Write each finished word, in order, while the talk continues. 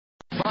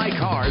Buy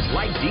cars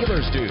like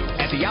dealers do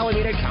at the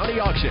Alameda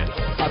County Auction.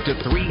 Up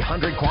to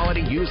 300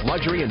 quality used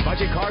luxury and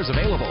budget cars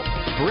available.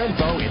 For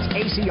info, it's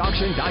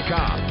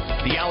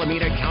acauction.com. The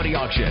Alameda County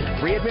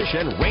Auction. Free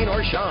admission, rain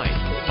or shine.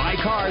 Buy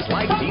cars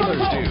like dealers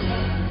do.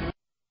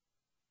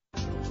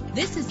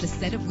 This is the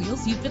set of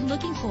wheels you've been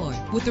looking for,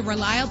 with a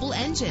reliable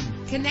engine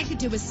connected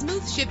to a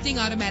smooth shifting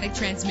automatic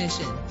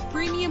transmission.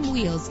 Premium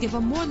wheels give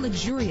a more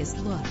luxurious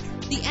look.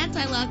 The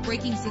anti-lock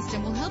braking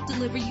system will help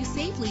deliver you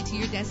safely to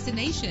your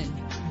destination.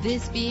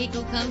 This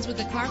vehicle comes with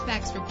a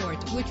Carfax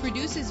report, which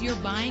reduces your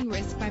buying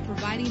risk by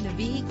providing the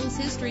vehicle's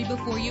history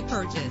before you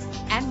purchase.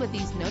 And with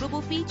these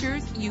notable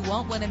features, you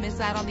won't want to miss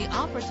out on the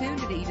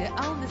opportunity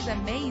to own this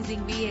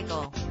amazing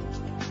vehicle.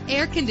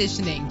 Air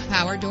conditioning,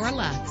 power door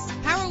locks,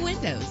 power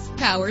windows,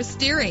 power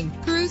steering,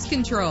 cruise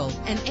control,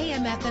 an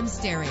AM/FM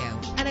stereo,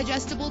 an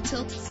adjustable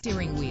tilt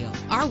steering wheel.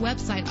 Our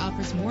website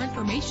offers more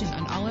information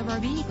on all of our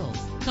vehicles.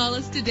 Call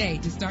us today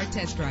to start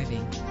test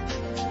driving.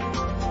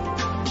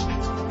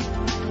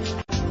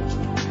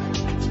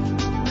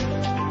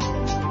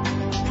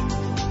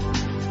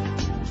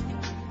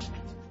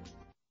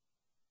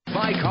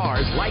 Buy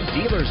cars like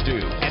dealers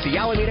do at the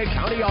Alameda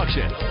County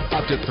Auction.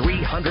 Up to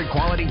 300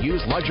 quality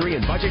used luxury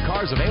and budget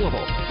cars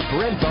available.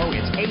 For info,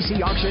 it's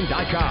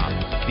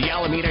acauction.com. The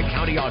Alameda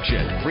County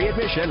Auction. Free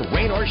admission,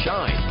 rain or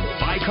shine.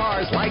 Buy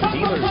cars like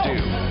dealers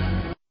do.